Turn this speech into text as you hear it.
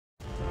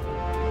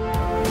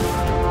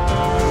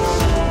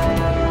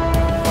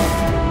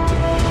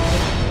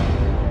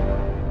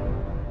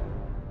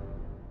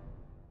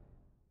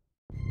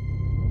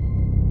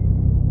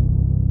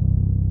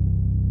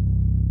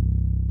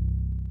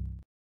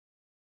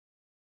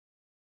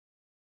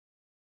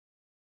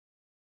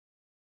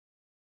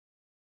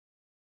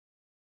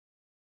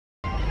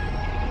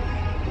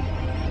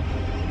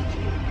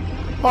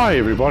Hi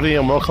everybody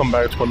and welcome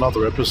back to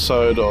another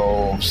episode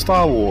of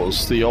Star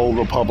Wars: The Old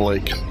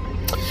Republic.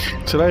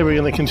 Today we're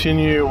going to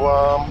continue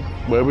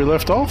where we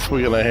left off.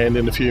 We're going to hand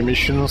in a few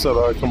missions that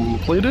I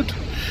completed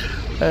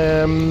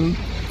and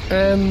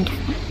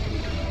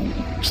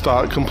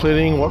start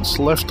completing what's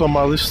left on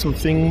my list of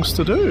things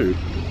to do.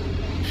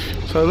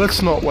 So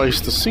let's not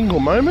waste a single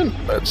moment.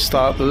 Let's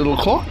start the little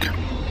clock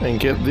and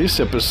get this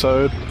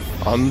episode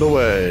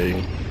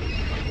underway.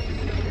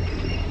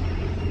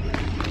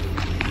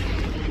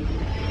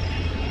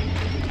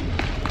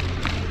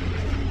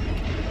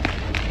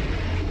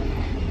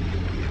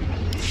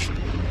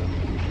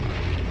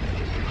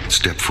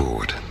 Step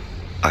forward.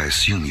 I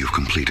assume you've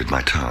completed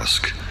my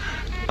task.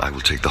 I will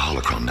take the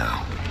holocron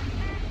now.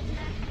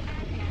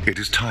 It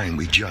is time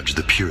we judge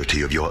the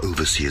purity of your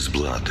overseer's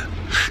blood.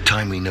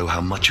 Time we know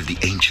how much of the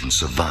ancients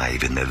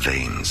survive in their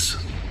veins.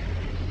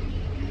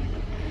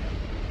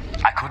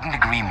 I couldn't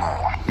agree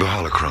more. The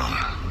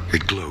holocron,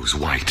 it glows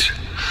white.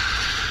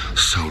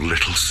 So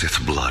little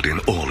Sith blood in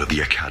all of the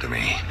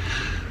Academy.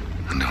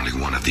 And only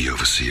one of the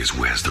overseers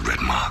wears the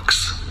red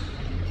marks.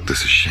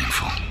 This is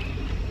shameful.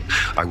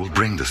 I will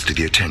bring this to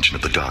the attention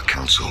of the Dark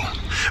Council.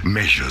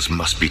 Measures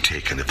must be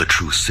taken if the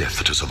true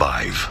Sith are to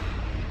survive.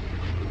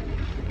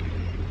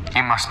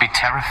 You must be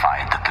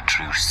terrified that the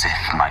true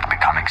Sith might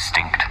become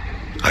extinct.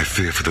 I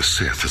fear for the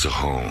Sith as a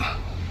whole,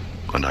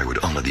 and I would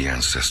honor the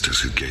ancestors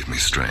who gave me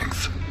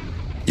strength.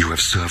 You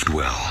have served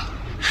well.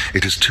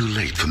 It is too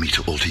late for me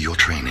to alter your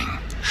training,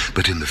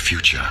 but in the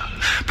future,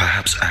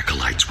 perhaps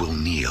acolytes will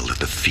kneel at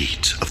the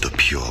feet of the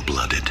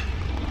pure-blooded.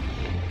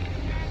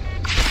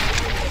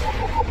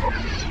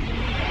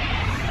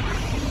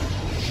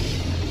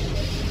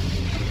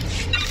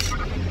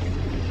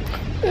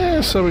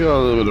 Yeah, so we got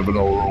a little bit of an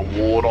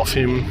reward off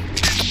him.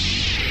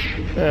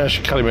 Yeah, I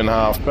should cut him in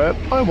half, but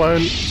I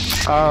won't.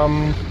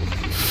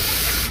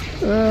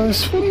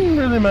 This wouldn't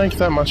really make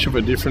that much of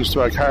a difference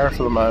to our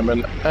character at the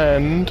moment,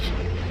 and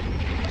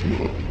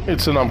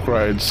it's an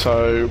upgrade,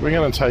 so we're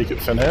going to take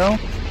it for now.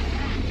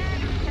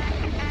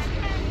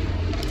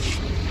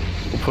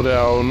 We'll put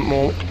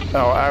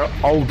our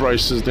old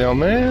braces down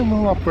there, and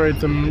we'll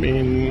upgrade them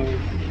in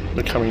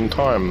the coming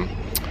time.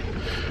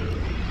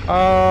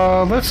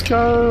 Let's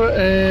go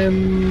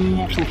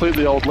and complete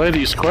the old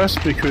lady's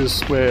quest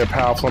because we're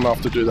powerful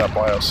enough to do that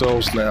by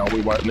ourselves now.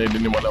 We won't need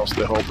anyone else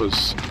to help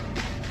us.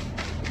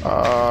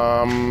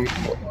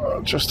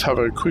 Just have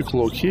a quick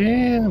look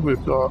here.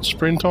 We've got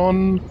sprint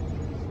on.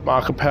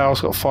 Marker power's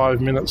got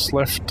 5 minutes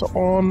left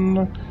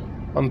on.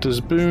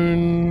 Hunter's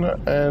boon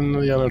and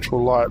the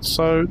unnatural light.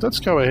 So let's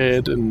go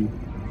ahead and,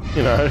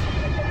 you know,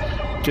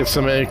 get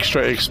some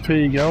extra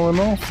XP going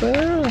off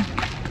there.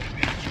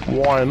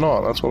 Why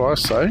not? That's what I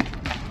say.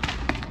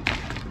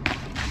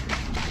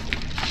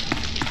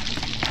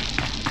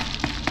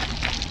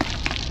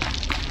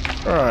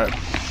 Alright.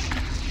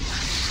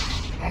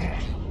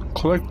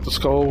 Collect the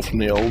skull from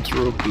the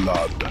altar of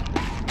blood.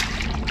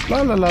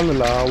 La la la la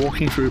la,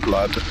 walking through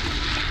blood.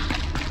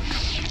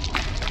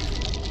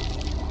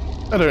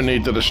 I don't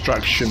need the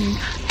distraction.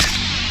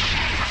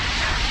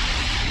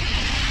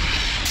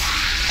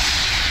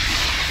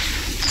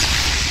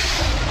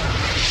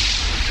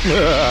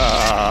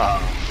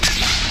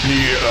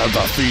 Near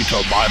the feet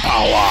of my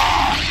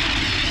power.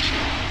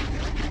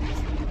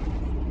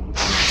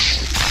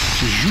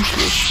 It is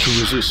useless to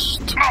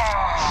resist.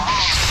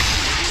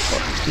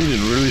 You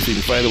didn't really think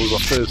Vader was the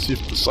first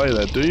Sith to say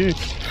that, do you?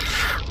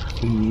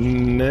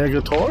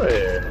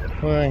 Negatory.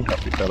 I ain't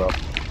gonna pick that up.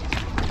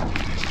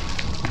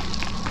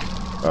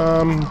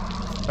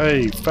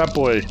 Hey, fat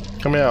boy,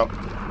 come out.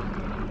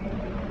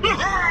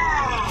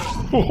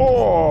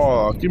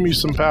 Oh, give me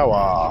some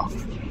power.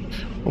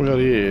 What we got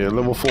here?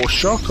 Level 4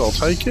 shock, I'll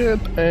take it,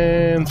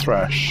 and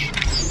thrash.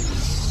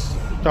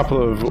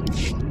 Couple of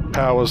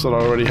powers that I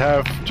already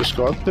have, just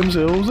got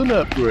themselves an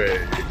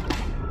upgrade.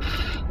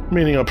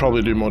 Meaning I'll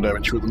probably do more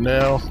damage with them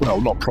now.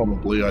 Well, not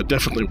probably, I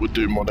definitely would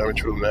do more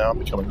damage with them now. I'm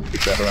becoming a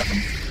bit better at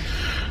them.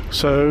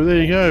 So there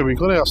you go, we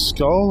got our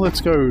skull. Let's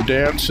go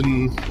dance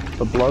in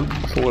the blood,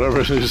 or whatever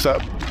it is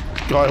that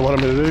guy wanted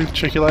me to do.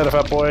 Check you later,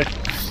 fat boy.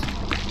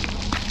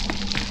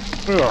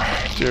 Oh,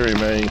 dearie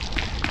me.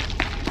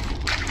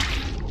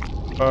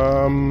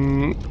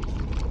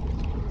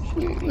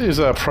 Here's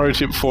a pro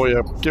tip for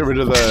you. Get rid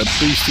of the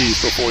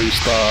beasties before you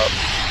start.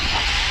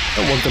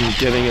 Don't want them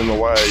getting in the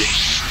way.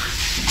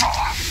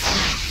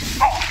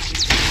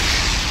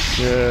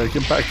 Yeah,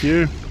 get back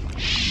you.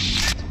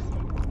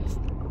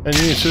 And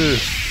you too.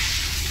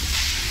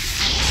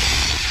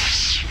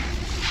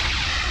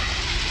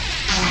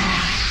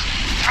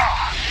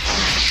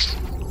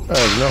 I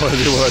have no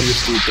idea what I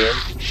just did there.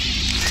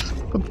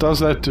 What does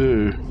that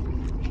do?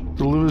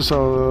 Delivers an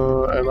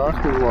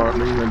arc of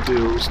lightning that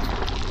deals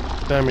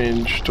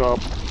damage to up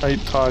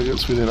 8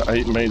 targets within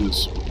 8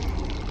 meters.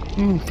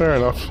 Fair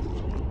enough.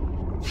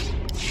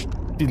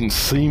 Didn't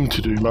seem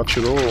to do much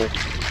at all.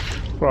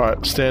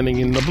 Right, standing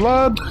in the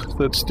blood.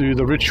 Let's do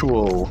the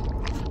ritual.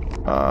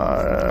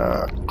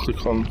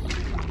 Click on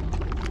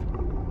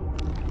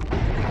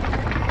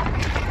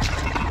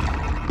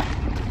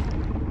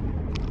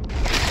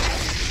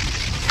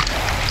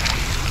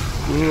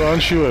Ooh,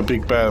 aren't you a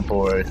big bad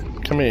boy?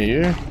 Come here,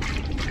 you.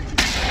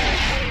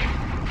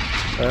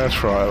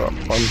 That's right.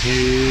 I'm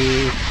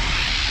here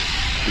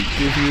to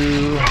give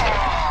you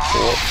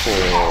what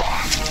for.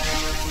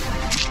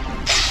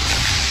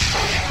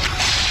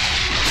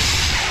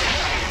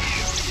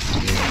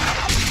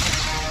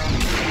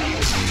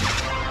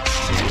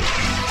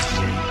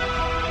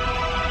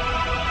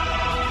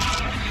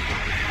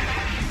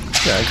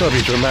 Yeah, gotta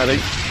be dramatic.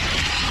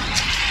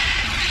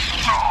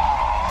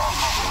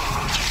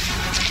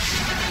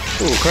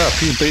 Oh crap,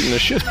 he's beating the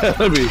shit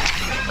out of me.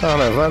 Can't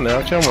have that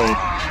now, can we?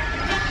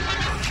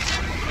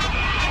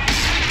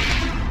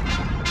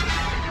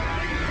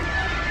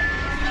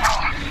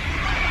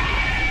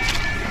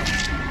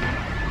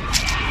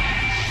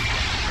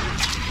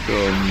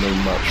 Oh, no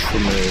much for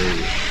me.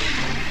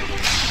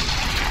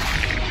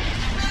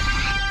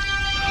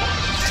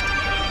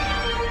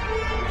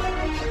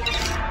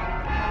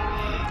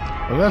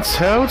 And that's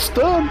how it's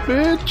done,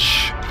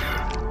 bitch.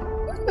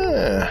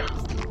 Yeah.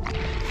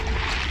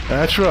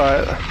 That's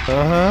right.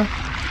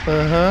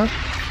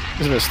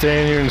 Just gonna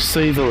stand here and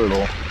seethe a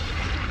little.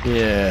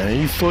 Yeah,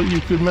 you thought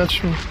you could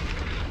match me?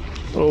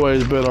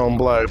 Always bet on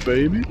black,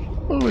 baby.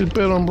 Always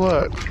bet on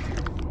black.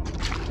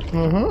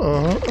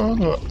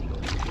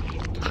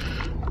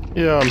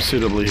 Yeah, I'm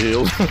suitably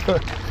healed.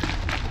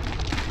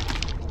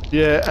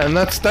 Yeah, and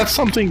that's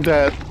something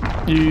that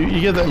you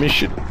get that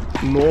mission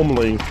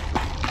normally.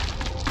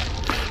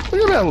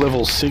 When you're about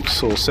level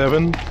 6 or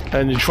 7,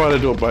 and you try to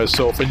do it by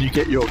yourself, and you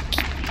get your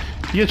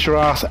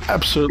ass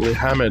absolutely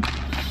hammered.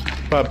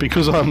 But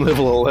because I'm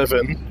level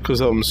 11,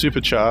 because I'm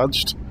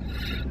supercharged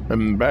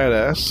and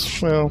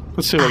badass, well,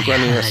 let's see what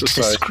Granny has to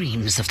say. I heard the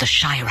screams of the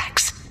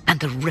Shirax and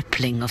the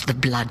rippling of the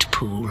blood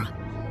pool.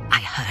 I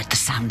heard the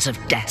sounds of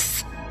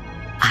death.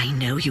 I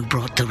know you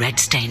brought the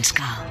red-stained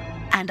skull,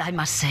 and I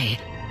must say,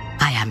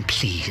 I am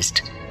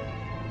pleased.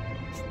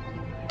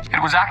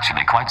 It was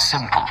actually quite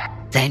simple.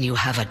 Then you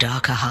have a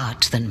darker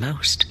heart than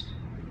most.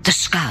 The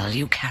skull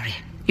you carry,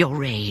 your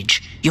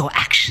rage, your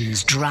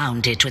actions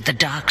drowned it with the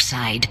dark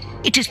side.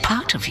 It is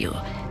part of you.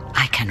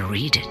 I can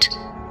read it.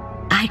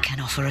 I can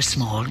offer a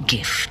small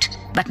gift,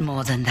 but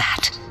more than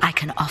that, I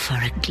can offer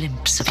a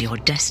glimpse of your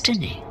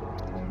destiny.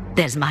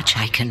 There's much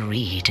I can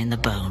read in the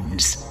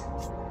bones.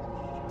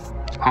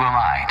 Who am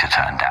I to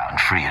turn down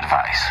free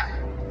advice?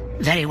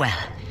 Very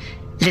well.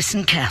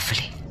 Listen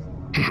carefully.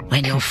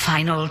 When your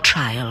final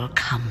trial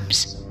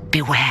comes,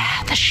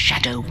 beware the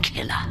Shadow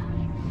Killer.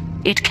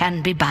 It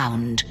can be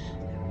bound,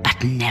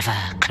 but never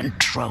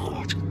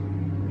controlled.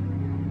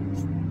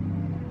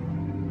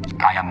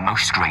 I am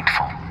most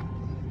grateful.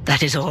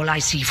 That is all I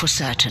see for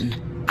certain.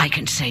 I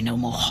can say no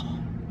more.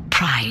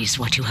 Prize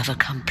what you have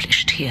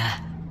accomplished here.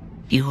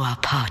 You are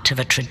part of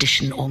a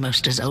tradition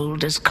almost as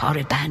old as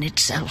Korriban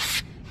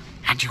itself,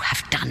 and you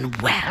have done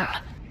well.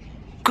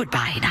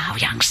 Goodbye now,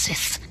 young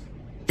Sith.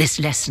 This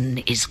lesson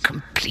is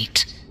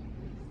complete.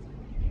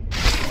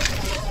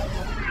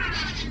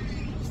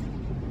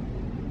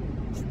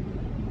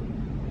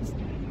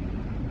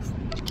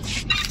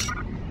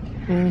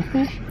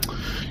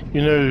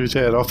 You know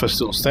that offer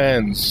still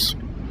stands.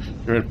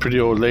 You're a pretty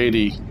old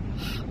lady.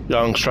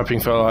 Young, strapping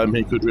fellow like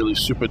me could really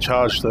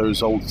supercharge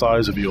those old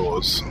thighs of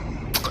yours.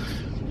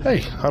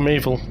 Hey, I'm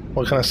evil.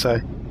 What can I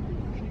say?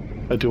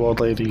 I do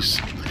old ladies.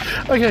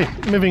 Okay,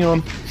 moving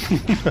on.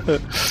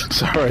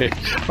 Sorry,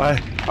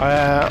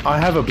 I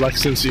have a black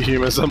sense of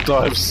humour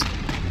sometimes.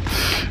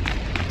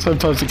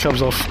 Sometimes it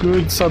comes off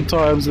good,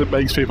 sometimes it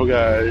makes people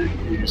go,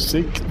 you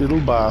sick little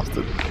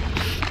bastard.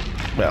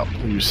 Well,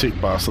 you sick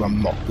bastard,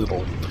 I'm not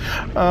little.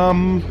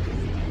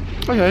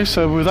 Okay,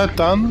 so with that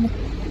done,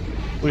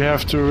 we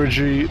have to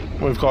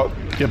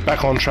get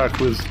back on track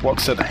with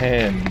what's at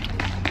hand.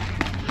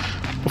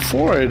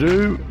 Before I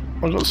do,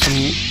 I've got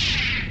some...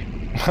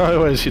 I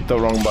always hit the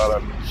wrong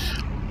button.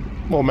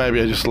 Or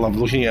maybe I just love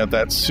looking at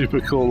that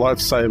super cool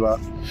lightsaber.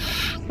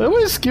 They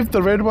always give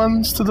the red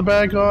ones to the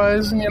bad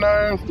guys, and you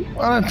know,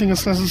 I don't think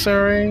it's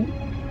necessary.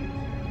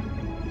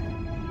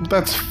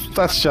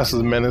 That's just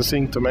as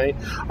menacing to me.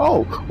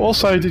 Oh,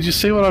 also, did you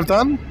see what I've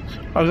done?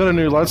 I've got a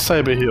new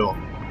lightsaber heal.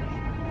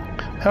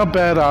 How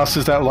badass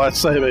is that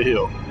lightsaber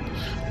heal?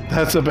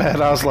 That's a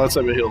badass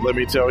lightsaber heal, let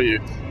me tell you.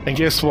 And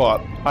guess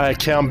what? I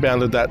account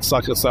bounded that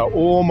sucker, so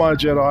all my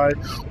Jedi,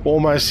 all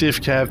my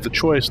Sith can have the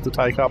choice to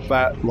take up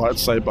that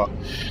lightsaber.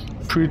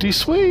 Pretty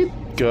sweet,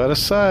 gotta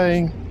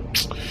say.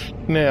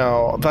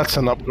 Now, that's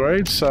an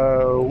upgrade,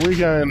 so we're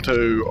going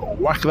to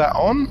whack that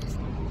on.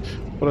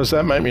 What does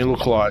that make me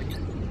look like?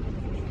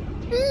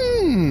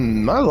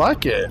 I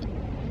like it.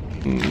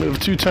 With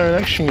two-tone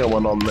action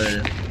going on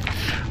there.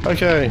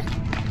 Okay.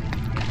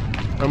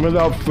 And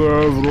without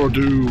further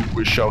ado,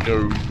 we shall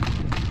go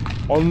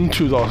on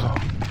to the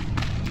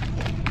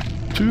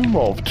tomb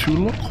of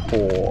Tulak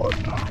Hord.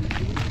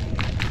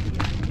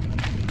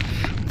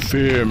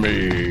 Fear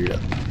me.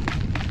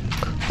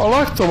 I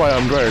like the way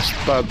I'm dressed,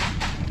 but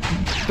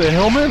the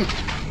helmet,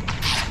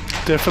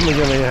 definitely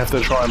going to have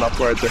to try and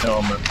upgrade the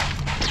helmet.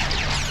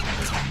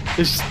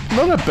 It's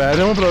not a bad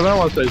helmet, but I don't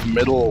like those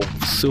metal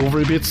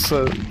silvery bits.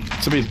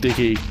 It's a bit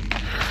dicky.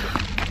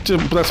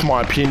 that's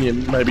my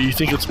opinion. Maybe you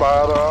think it's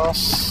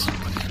badass.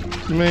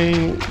 I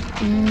mean,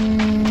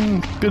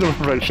 bit of a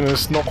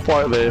perfectionist, not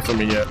quite there for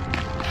me yet.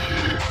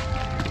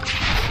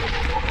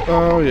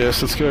 Oh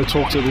yes, let's go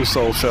talk to this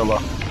old fella.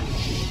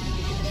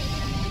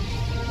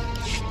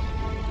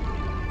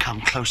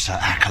 Come closer,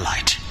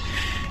 Acolyte.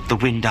 The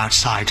wind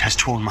outside has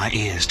torn my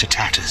ears to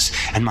tatters,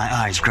 and my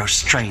eyes grow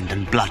strained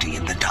and bloody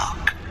in the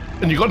dark.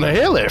 And you got no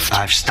hair left.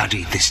 I've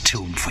studied this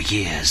tomb for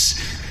years,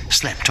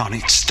 slept on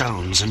its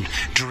stones and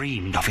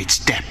dreamed of its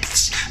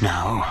depths.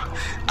 Now,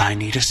 I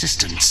need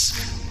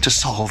assistance to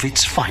solve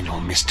its final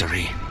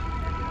mystery.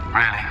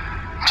 Really?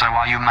 So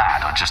are you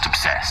mad or just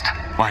obsessed?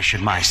 Why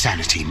should my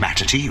sanity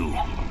matter to you?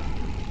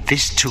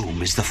 This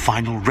tomb is the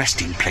final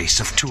resting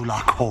place of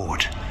Tulak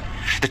Hord.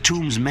 The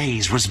tomb's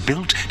maze was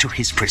built to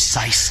his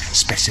precise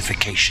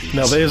specifications.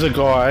 Now there's a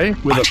guy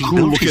with a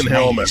cool-looking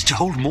helmet. To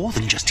hold more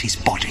than just his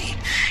body.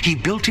 He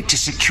built it to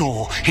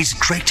secure his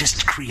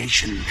greatest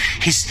creation,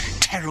 his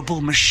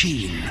terrible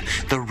machine,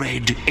 the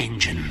Red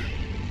Engine.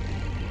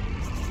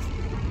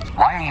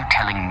 Why are you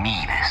telling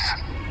me this?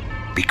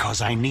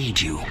 Because I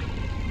need you.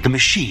 The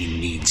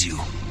machine needs you.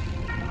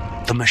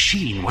 The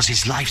machine was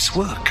his life's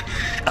work,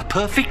 a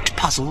perfect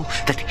puzzle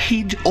that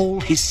hid all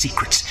his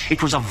secrets.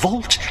 It was a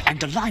vault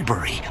and a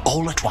library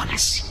all at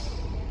once.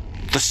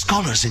 The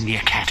scholars in the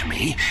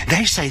Academy,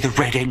 they say the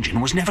Red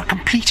Engine was never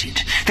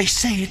completed. They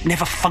say it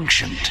never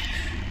functioned.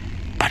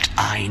 But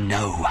I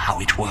know how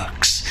it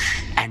works,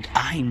 and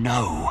I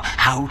know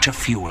how to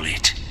fuel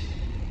it.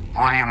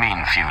 What do you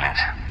mean, fuel it?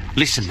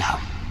 Listen now.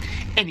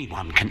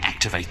 Anyone can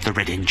activate the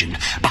Red Engine,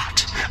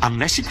 but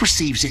unless it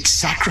receives its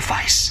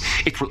sacrifice,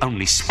 it will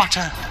only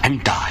sputter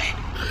and die.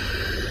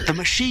 The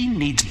machine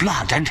needs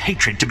blood and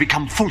hatred to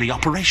become fully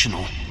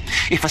operational.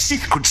 If a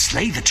Sith could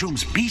slay the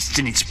tomb's beasts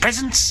in its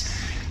presence,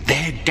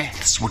 their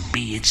deaths would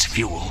be its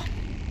fuel.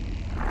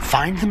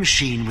 Find the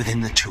machine within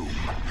the tomb,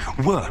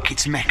 work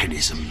its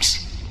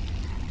mechanisms.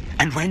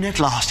 And when at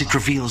last it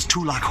reveals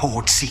Tulak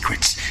Hord's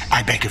secrets,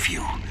 I beg of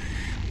you,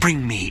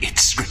 bring me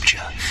its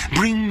scripture.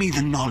 Bring me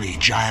the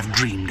knowledge I have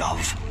dreamed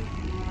of.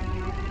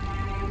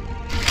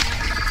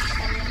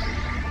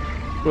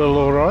 Well,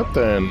 alright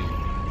then.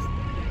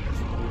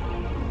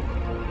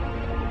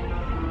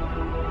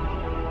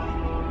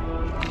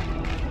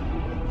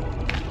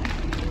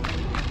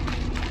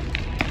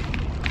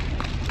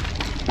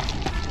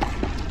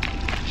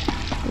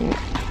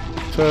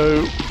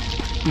 So,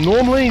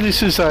 normally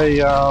this is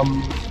a,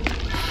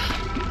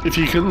 if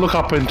you can look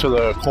up into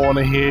the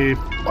corner here,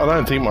 I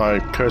don't think my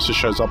cursor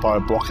shows up, I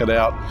block it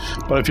out.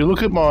 But if you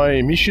look at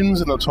my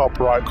missions in the top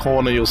right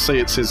corner, you'll see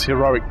it says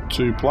Heroic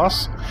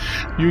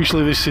 2+.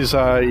 Usually this is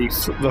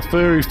the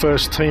very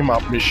first team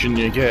up mission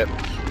you get.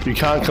 You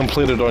can't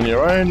complete it on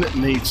your own, it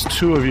needs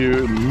 2 of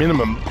you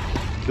minimum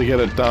to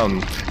get it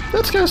done.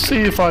 Let's go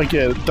see if I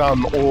get it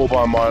done all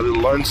by my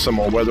little lonesome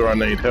or whether I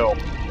need help.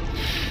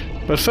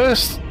 But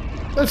first,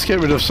 let's get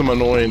rid of some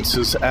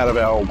annoyances out of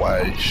our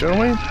way, shall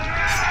we?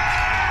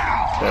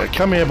 Yeah,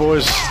 come here,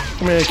 boys.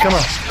 Come here, come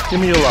on. Give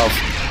me your love.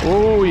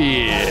 Oh,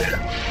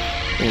 yeah.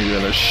 I'm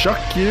gonna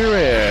shock your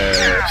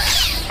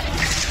ass.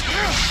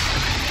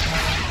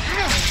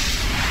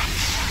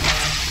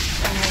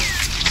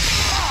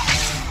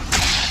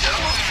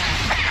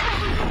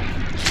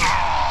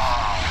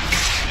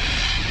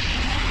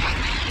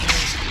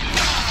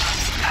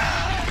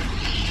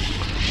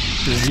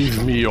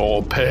 Give me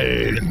your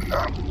pain.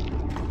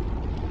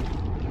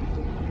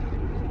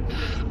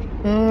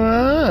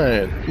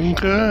 Alright,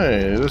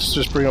 okay, let's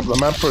just bring up the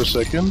map for a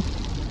second.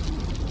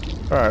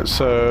 Alright,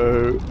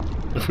 so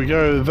if we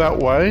go that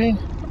way,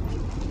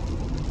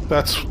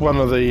 that's one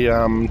of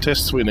the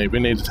tests we need. We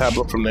need a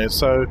tablet from there,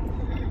 so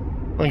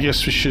I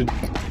guess we should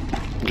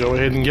go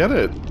ahead and get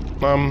it.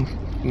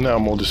 Now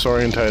I'm all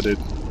disorientated.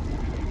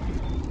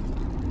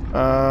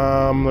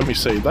 Let me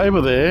see, they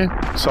were there,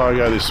 so I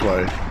go this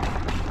way.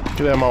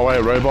 Get out of my way,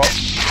 robot.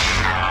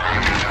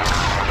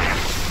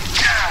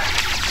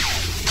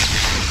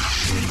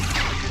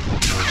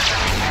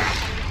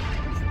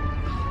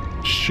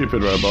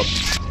 Stupid robot.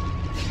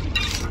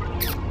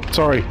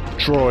 Sorry,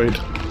 droid.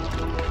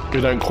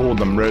 We don't call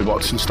them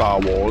robots in Star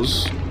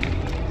Wars.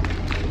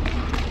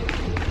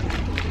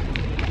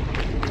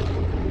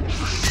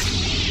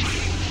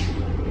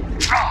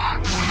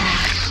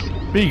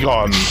 Be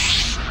gone.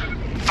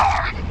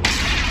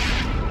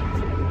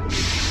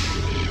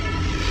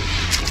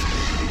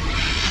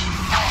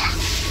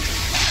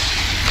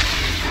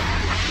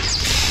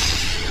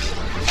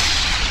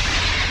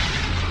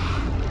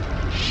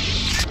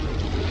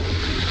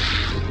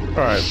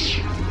 Alright,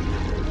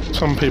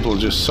 some people are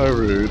just so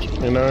rude,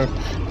 you know,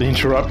 they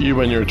interrupt you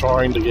when you're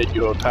trying to get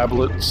your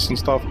tablets and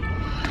stuff.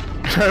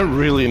 You don't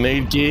really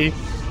need gear,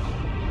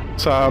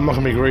 so I'm not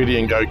going to be greedy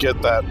and go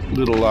get that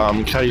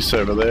little case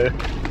over there.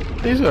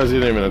 These guys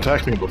didn't even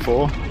attack me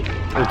before,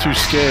 they're too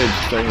scared,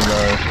 don't you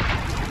know.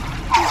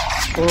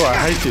 Oh,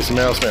 I hate this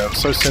mouse now,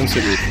 it's so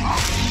sensitive.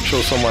 I'm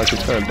sure someone could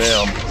turn it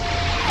down.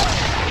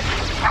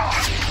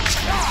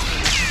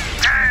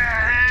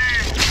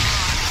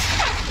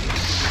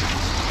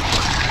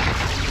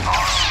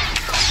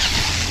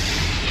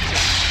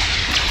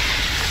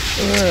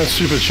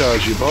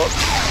 Supercharge you, bot.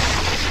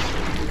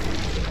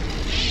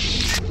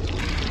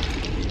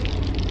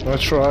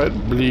 That's right,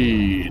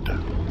 bleed.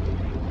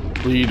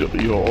 Bleed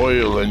your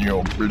oil and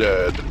your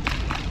blood.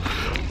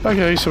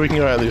 Okay, so we can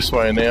go out this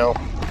way now.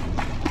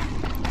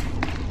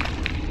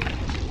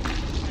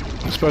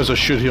 I suppose I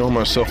should heal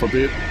myself a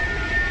bit.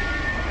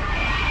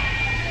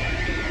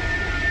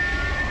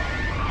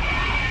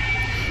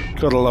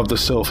 Gotta love the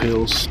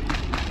self-heals.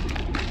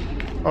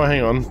 Oh,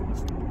 hang on.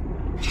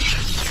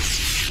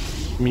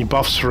 Me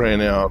buffs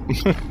ran out.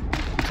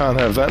 Can't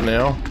have that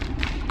now.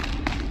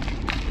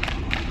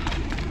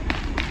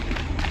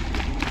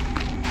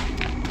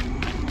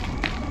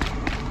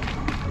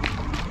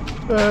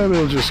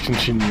 We'll just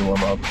continue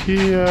on up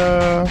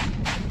here.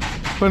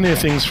 Plenty of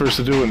things for us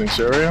to do in this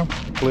area.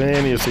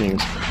 Plenty of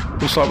things.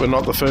 Looks like we're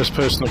not the first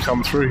person to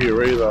come through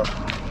here either.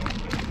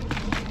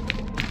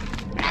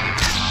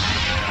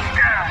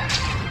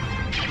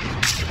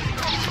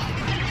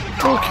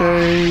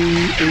 Okay,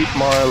 eat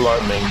my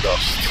lightning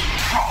dust.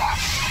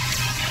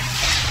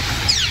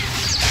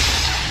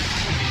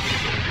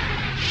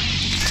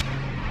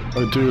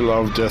 I do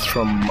love death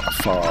from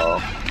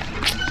afar.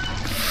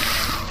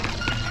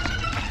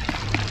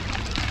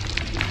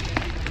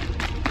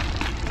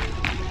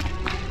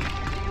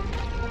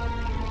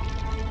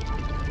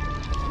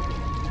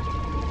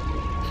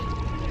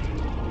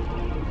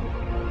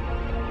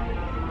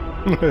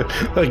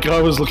 That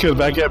guy was looking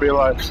back at me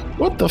like,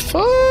 what the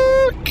fuck?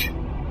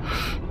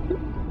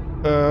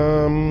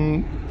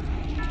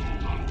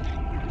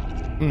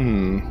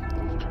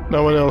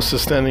 No one else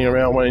is standing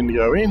around waiting to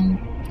go in.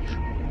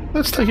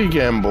 Let's take a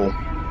gamble.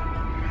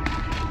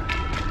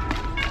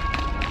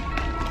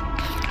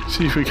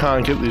 See if we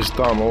can't get this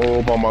done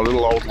all by my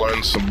little old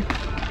lonesome.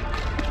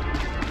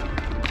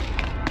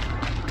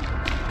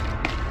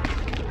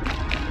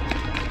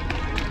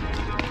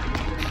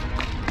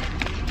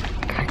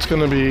 It's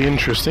gonna be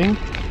interesting.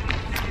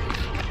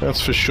 That's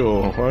for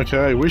sure.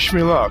 Okay, wish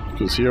me luck,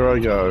 because here I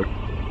go.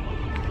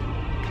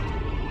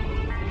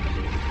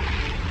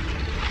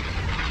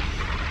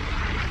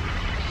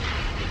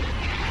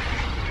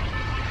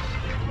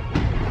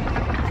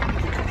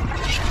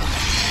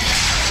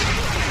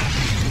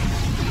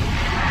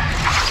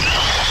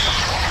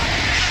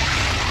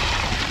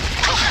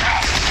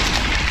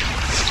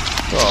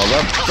 Oh,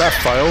 that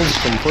failed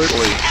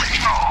completely.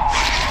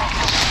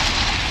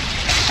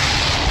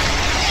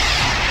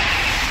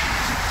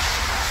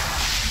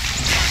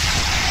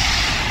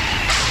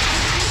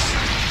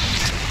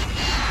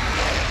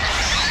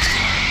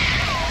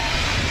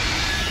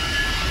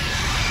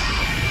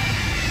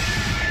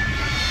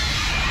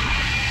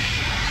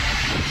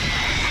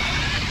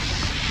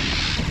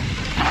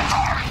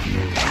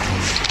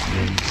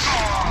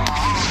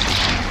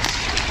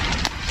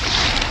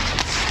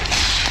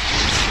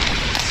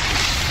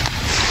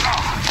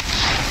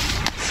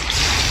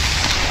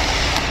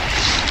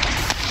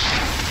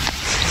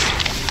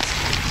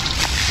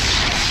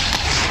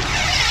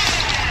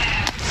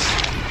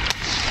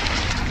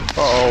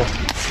 Uh-oh.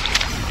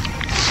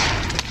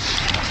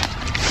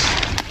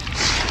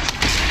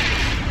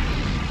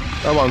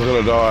 That one's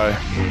gonna die.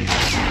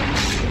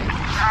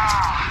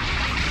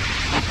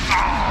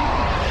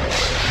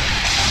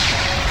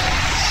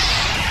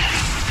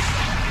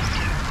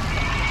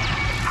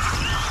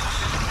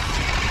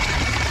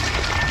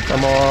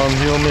 Come on,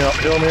 heal me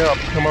up,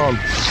 come on.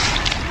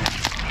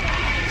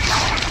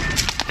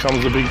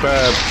 Comes the big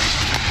bad.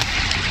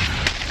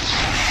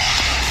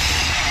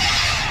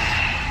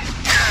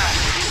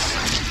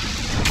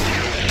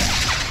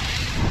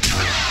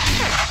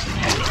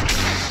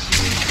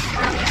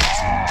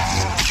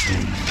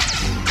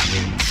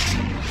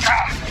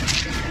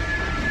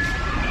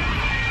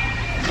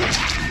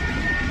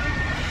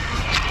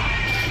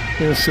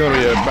 It's gonna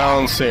be a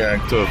balancing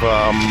act of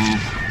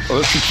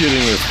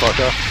electrocuting this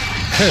fucker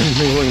and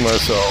healing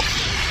myself.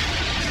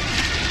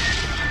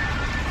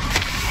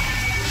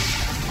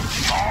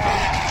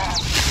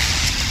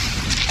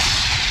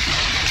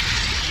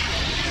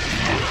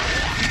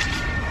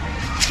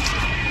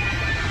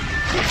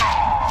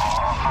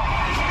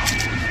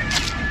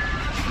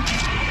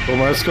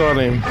 Almost got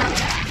him.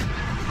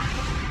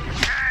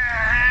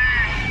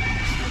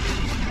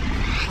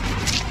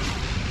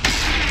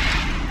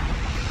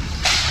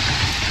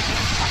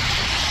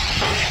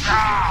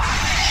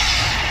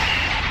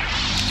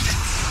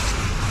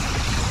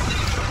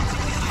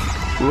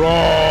 Roar!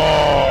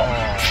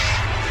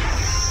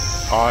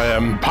 I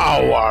am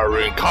power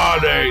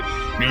incarnate.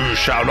 You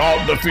shall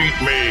not defeat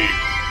me.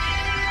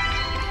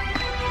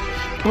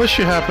 Unless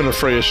you happen to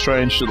free a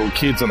strange little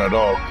kids and a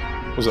dog.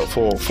 Was it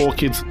four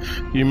kids?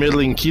 You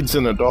meddling kids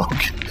and a dog.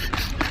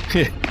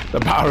 The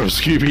power of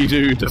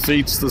Scooby-Doo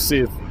defeats the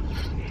Sith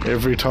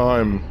every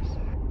time.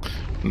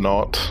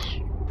 Not.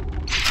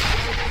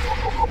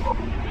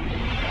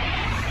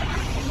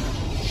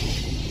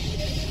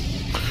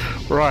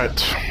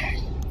 Right.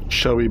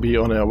 Shall we be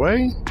on our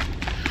way?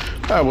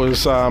 That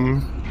was,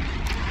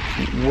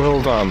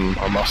 well done,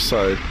 I must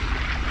say.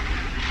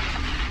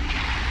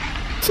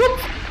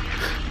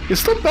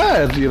 It's not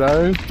bad, you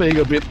know, being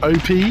a bit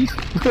OP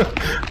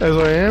as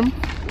I am.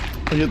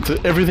 I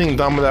get everything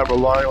done without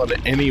relying on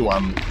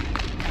anyone.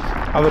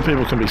 Other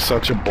people can be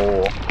such a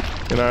bore.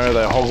 You know,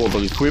 they hog all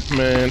the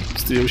equipment,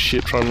 steal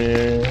shit from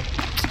you,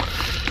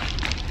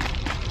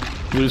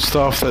 loot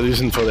stuff that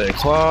isn't for their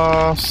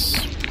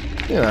class.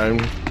 You know,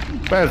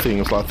 bad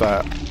things like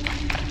that.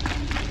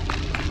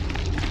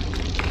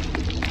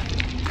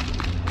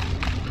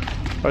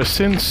 I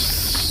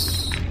sense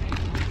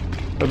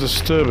a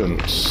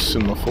disturbance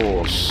in the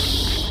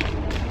force.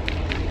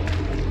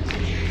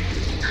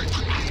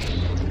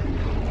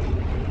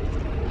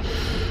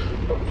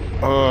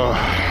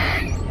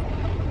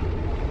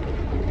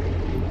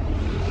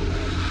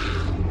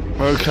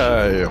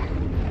 Okay.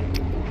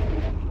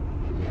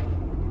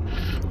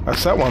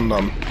 That's that one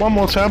done. One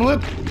more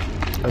tablet,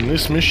 and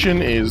this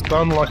mission is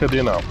done like a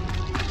dinner.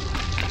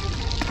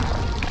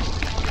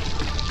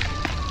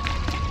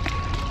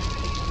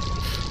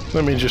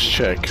 Let me just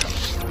check.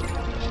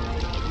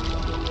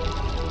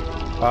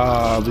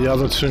 The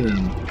other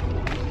tomb.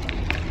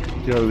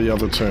 Go to the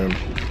other tomb.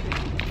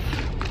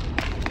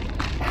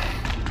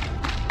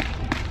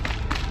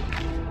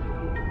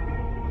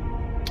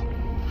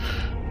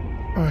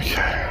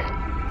 Okay.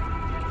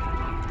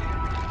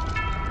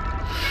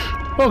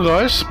 Well,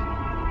 guys,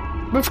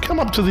 we've come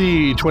up to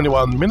the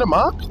 21-minute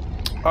mark.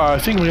 I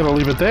think we're going to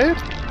leave it there.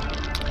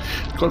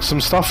 Got some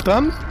stuff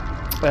done,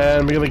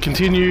 and we're going to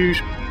continue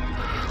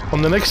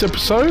on the next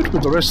episode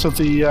with the rest of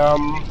the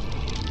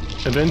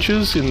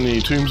adventures in the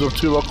Tombs of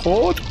Tulak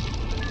Hord.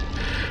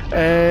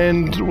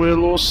 And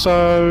we'll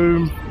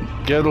also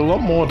get a lot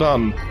more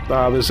done.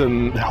 There's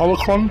an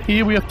holocron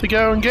here we have to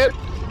go and get,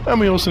 and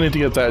we also need to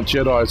get that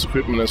Jedi's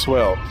equipment as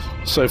well.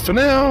 So for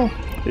now,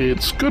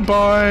 it's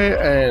goodbye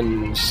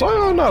and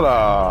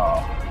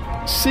sayonara.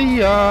 See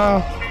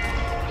ya!